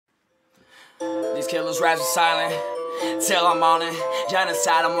These killers raps are silent till I'm on it.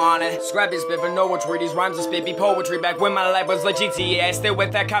 Genocide, I'm on it. Scrappi spit no tree. These rhymes are spiffy poetry. Back when my life was like GTA, I still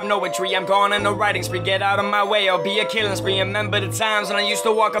with that cop Noetry. I'm going on a writing spree. Get out of my way, I'll be a killing spree. Remember the times when I used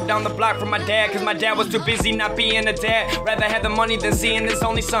to walk up down the block from my dad, cause my dad was too busy not being a dad. Rather had the money than seeing his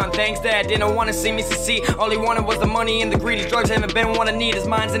only son. Thanks dad, didn't want to see me succeed. All he wanted was the money and the greed. His drugs haven't been what I need. His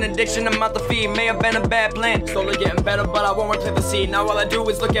mind's an addiction, I'm out the feed. May have been a bad plan. Slowly getting better, but I won't replay the seed. Now all I do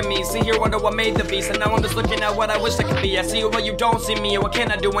is look at me. See here, wonder what made the beast. And now I'm just looking at what I wish I could be. I see you, but you don't see me. What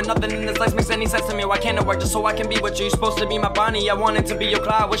can I do when nothing in this life makes any sense to me? Why can't it work just so I can be what you're supposed to be? My Bonnie, I wanted to be your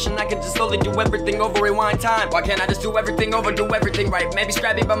Clyde. Wishing I could just slowly do everything over, rewind time. Why can't I just do everything over, do everything right? Maybe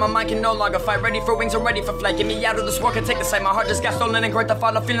Scrappi, but my mind can no longer fight. Ready for wings or ready for flight. Get me out of this world, can take the sight. My heart just got stolen and great the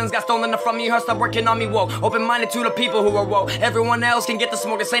thought of feelings got stolen from me. Heart stop working on me, whoa. Open-minded to the people who are woke. Everyone else can get the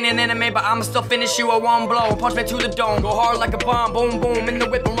smoke. This ain't an anime, but I'ma still finish you a one blow. Punch me to the dome, go hard like a bomb. Boom, boom, in the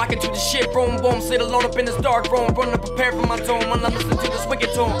whip, I'm rocking to the shit. Boom, boom, sit alone up in this dark room. Running prepared for my tomb when I listen to this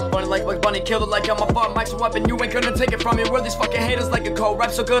wicked tune. Bunny like Bugs Bunny, killed it like I'm a fuck. Mike's a weapon, you ain't gonna take it from me. We're these fucking haters like a cold.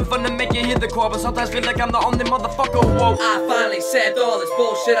 Rap so good, fun to make you hit the core, but sometimes feel like I'm the only motherfucker who woke. I finally said all this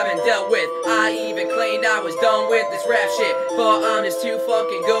bullshit I've been dealt with. I even claimed I was done with this rap shit, but I'm just too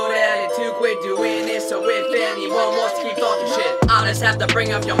fucking good at it to quit doing this. So if anyone wants to keep talking shit, I'll just have to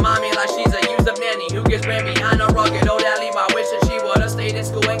bring up your mommy like she's a used up nanny who gets ran behind a rugged old alley. I wish that she would've stayed in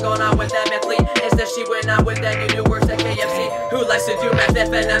school and gone out with that meth lead. Instead she went out with that dude who works at KFC, who likes to do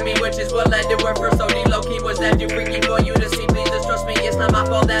methamphetamine, which is what led to her first OD. Low-key was that too freaky for you to see. Please just trust me, it's not my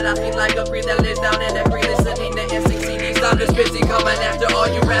fault that I feel like a creep that lives down in the creek listening to instinct CDs. I'm just busy coming after all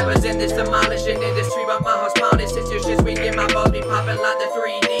you rappers in this demolishing industry, but my heart's pounding since your shit's weak and my balls be popping like the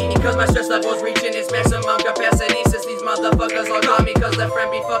 3D. Because my stress level's reaching its maximum capacity since these motherfuckers all got me, cause their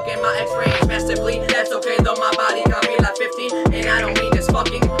friend be fucking my ex-range massively. That's okay though, my body got me like 15, and I don't mean this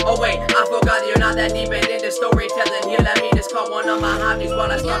fucking. Oh wait, I forgot you're not that deep into storytelling. Here, let me just call one of my hobbies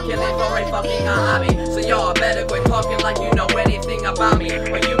while I start killing for a fucking hobby. So y'all better quit talking like you know anything about me,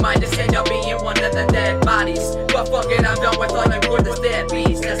 or you might just end up being one of the dead bodies. But fuck it, I'm done with all the worthless dead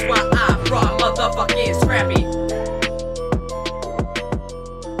beats. That's why I brought motherfucking Scrappi.